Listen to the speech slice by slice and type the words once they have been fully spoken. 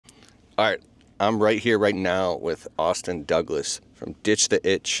All right, I'm right here right now with Austin Douglas from Ditch the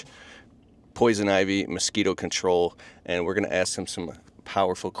Itch, Poison Ivy, Mosquito Control, and we're going to ask him some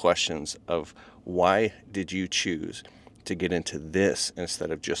powerful questions of why did you choose to get into this instead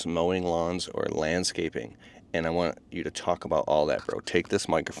of just mowing lawns or landscaping. And I want you to talk about all that, bro. Take this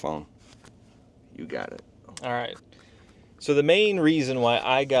microphone. You got it. All right. So the main reason why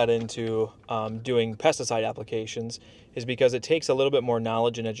I got into doing pesticide applications is because it takes a little bit more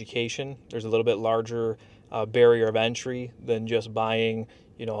knowledge and education. There's a little bit larger barrier of entry than just buying,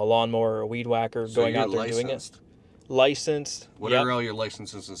 a lawnmower or a weed whacker, So going you're out there licensed? and doing it. Licensed. What are all your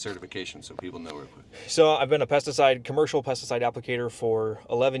licenses and certifications so people know real quick? So I've been a commercial pesticide applicator for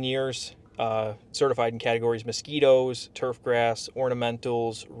 11 years, certified in categories mosquitoes, turf grass,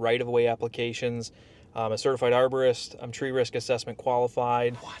 ornamentals, right-of-way applications. I'm a certified arborist. I'm tree risk assessment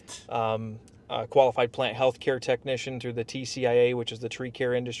qualified. What? Qualified plant health care technician through the TCIA, which is the Tree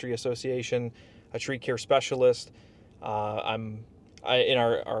Care Industry Association, a tree care specialist. In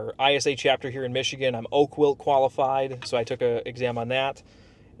our ISA chapter here in Michigan, I'm oak wilt qualified, so I took an exam on that,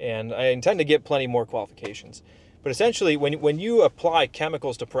 and I intend to get plenty more qualifications. But essentially, when you apply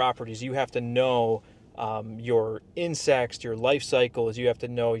chemicals to properties, you have to know your insects, your life cycles. You have to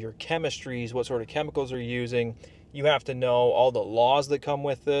know your chemistries, what sort of chemicals are you using. You have to know all the laws that come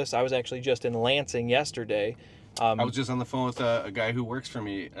with this. I was actually just in Lansing yesterday. I was just on the phone with a guy who works for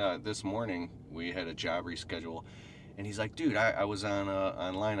me this morning. We had a job reschedule, and he's like, dude, I was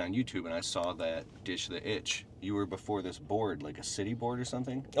online on YouTube, and I saw that Ditch the Itch. You were before this board, like a city board or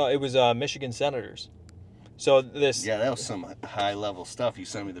something? Oh, it was Michigan senators. So this... Yeah, that was some high-level stuff. You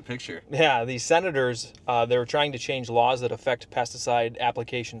sent me the picture. Yeah, these senators, they were trying to change laws that affect pesticide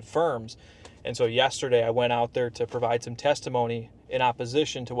application firms. And so yesterday I went out there to provide some testimony in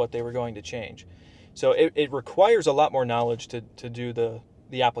opposition to what they were going to change. So it requires a lot more knowledge to do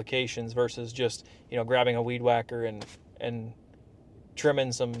the applications versus just, grabbing a weed whacker and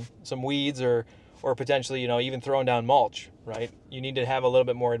trimming some weeds or potentially, even throwing down mulch, right? You need to have a little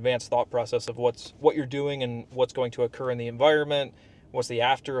bit more advanced thought process of what you're doing and what's going to occur in the environment, what's the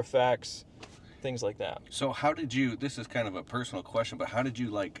after effects, things like that. So how did you, this is kind of a personal question, but how did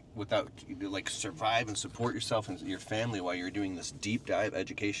you survive and support yourself and your family while you're doing this deep dive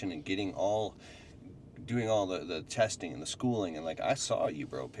education and doing all the testing and the schooling? And I saw you,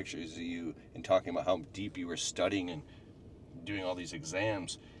 bro, pictures of you and talking about how deep you were studying and doing all these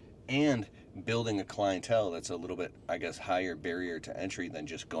exams and building a clientele that's a little bit, I guess, higher barrier to entry than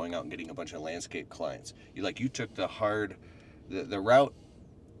just going out and getting a bunch of landscape clients. You took the route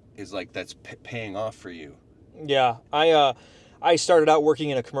is that's paying off for you. Yeah, I started out working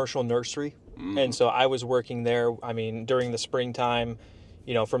in a commercial nursery, and so I was working there. I mean, during the springtime,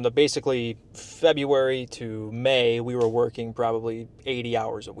 from the basically February to May, we were working probably 80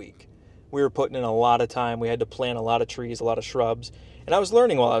 hours a week. We were putting in a lot of time. We had to plant a lot of trees, a lot of shrubs. And I was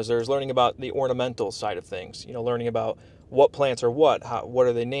learning while I was there. I was learning about the ornamental side of things, learning about what plants are what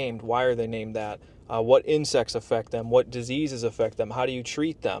are they named, why are they named that, what insects affect them, what diseases affect them, how do you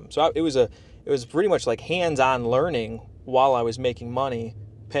treat them. So it was pretty much like hands-on learning while I was making money,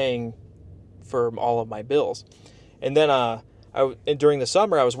 paying for all of my bills. And then during the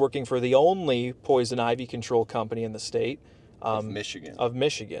summer, I was working for the only poison ivy control company in the state. Of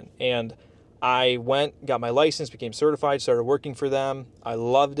Michigan. And I got my license, became certified, started working for them. I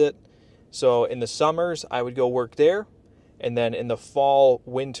loved it. So in the summers, I would go work there. And then in the fall,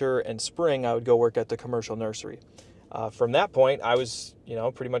 winter, and spring, I would go work at the commercial nursery. From that point, I was,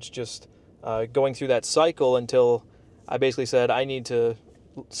 pretty much just going through that cycle until I basically said, I need to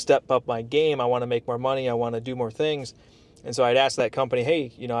step up my game. I want to make more money. I want to do more things. And so I'd ask that company,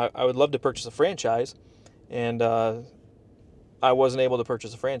 hey, I would love to purchase a franchise. And I wasn't able to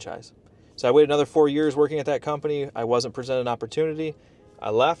purchase a franchise. So I waited another 4 years working at that company. I wasn't presented an opportunity.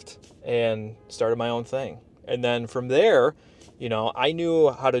 I left and started my own thing. And then from there, I knew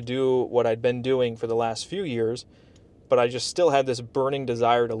how to do what I'd been doing for the last few years, but I just still had this burning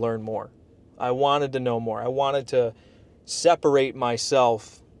desire to learn more. I wanted to know more. I wanted to separate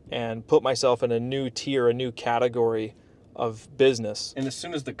myself and put myself in a new tier, a new category of business. And as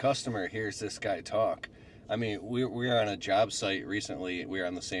soon as the customer hears this guy talk, I mean, we were on a job site recently. We were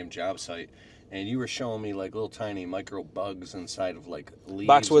on the same job site, and you were showing me little tiny micro bugs inside of leaves.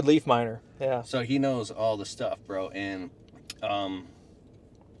 Boxwood leaf miner, yeah. So he knows all the stuff, bro. And when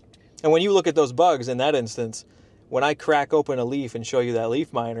you look at those bugs in that instance, when I crack open a leaf and show you that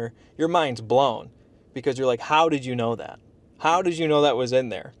leaf miner, your mind's blown because you're like, how did you know that? How did you know that was in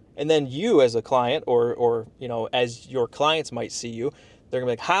there? And then you as a client or as your clients might see you, they're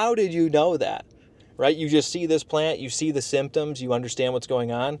going to be like, how did you know that? right? You just see this plant, you see the symptoms, you understand what's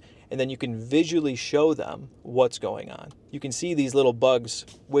going on, and then you can visually show them what's going on. You can see these little bugs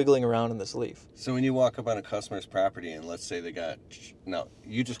wiggling around in this leaf. So when you walk up on a customer's property and let's say they got, now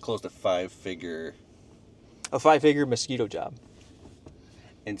you just closed a five-figure mosquito job.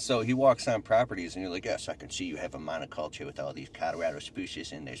 And so he walks on properties and you're like, yes, I can see you have a monoculture with all these Colorado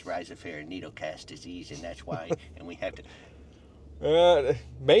spruces and there's rhizosphere and needlecast disease and that's why, and we have to...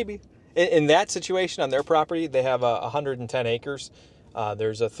 Maybe. In that situation on their property, they have 110 acres.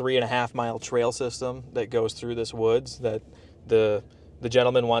 There's a 3.5 mile trail system that goes through this woods that the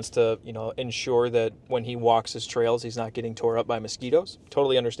gentleman wants to, ensure that when he walks his trails, he's not getting tore up by mosquitoes.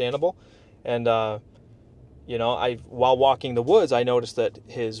 Totally understandable. And, while walking the woods, I noticed that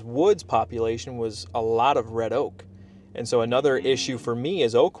his woods population was a lot of red oak. And so another issue for me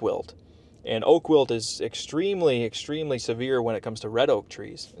is oak wilt. And oak wilt is extremely, extremely severe when it comes to red oak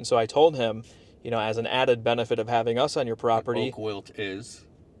trees. And so I told him, as an added benefit of having us on your property... Oak wilt is?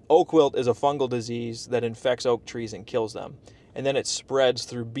 Oak wilt is a fungal disease that infects oak trees and kills them. And then it spreads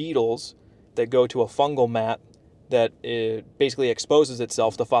through beetles that go to a fungal mat that basically exposes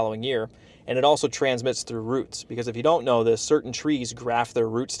itself the following year. And it also transmits through roots, because if you don't know this, certain trees graft their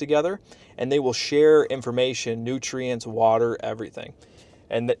roots together and they will share information, nutrients, water, everything.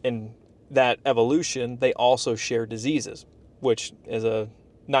 And in that evolution, they also share diseases, which is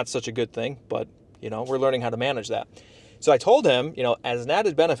not such a good thing, but we're learning how to manage that. So I told him, as an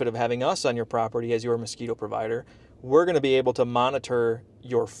added benefit of having us on your property as your mosquito provider, we're going to be able to monitor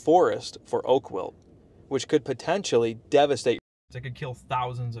your forest for oak wilt, which could potentially devastate. It could kill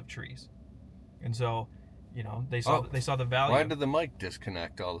thousands of trees. And so, they saw the value. Why did the mic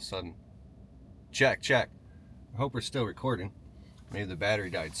disconnect all of a sudden? Check. I hope we're still recording. Maybe the battery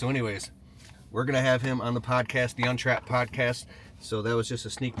died. So anyways, we're going to have him on the podcast, the Untrapped Podcast. So that was just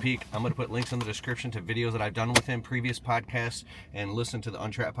a sneak peek. I'm going to put links in the description to videos that I've done with him, previous podcasts, and listen to the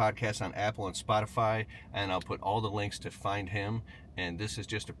Untrapped Podcast on Apple and Spotify. And I'll put all the links to find him. And this is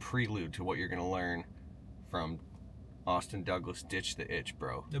just a prelude to what you're going to learn from Austin Douglas. Ditch the itch,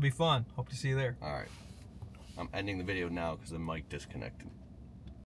 bro. It'll be fun. Hope to see you there. All right. I'm ending the video now because the mic disconnected.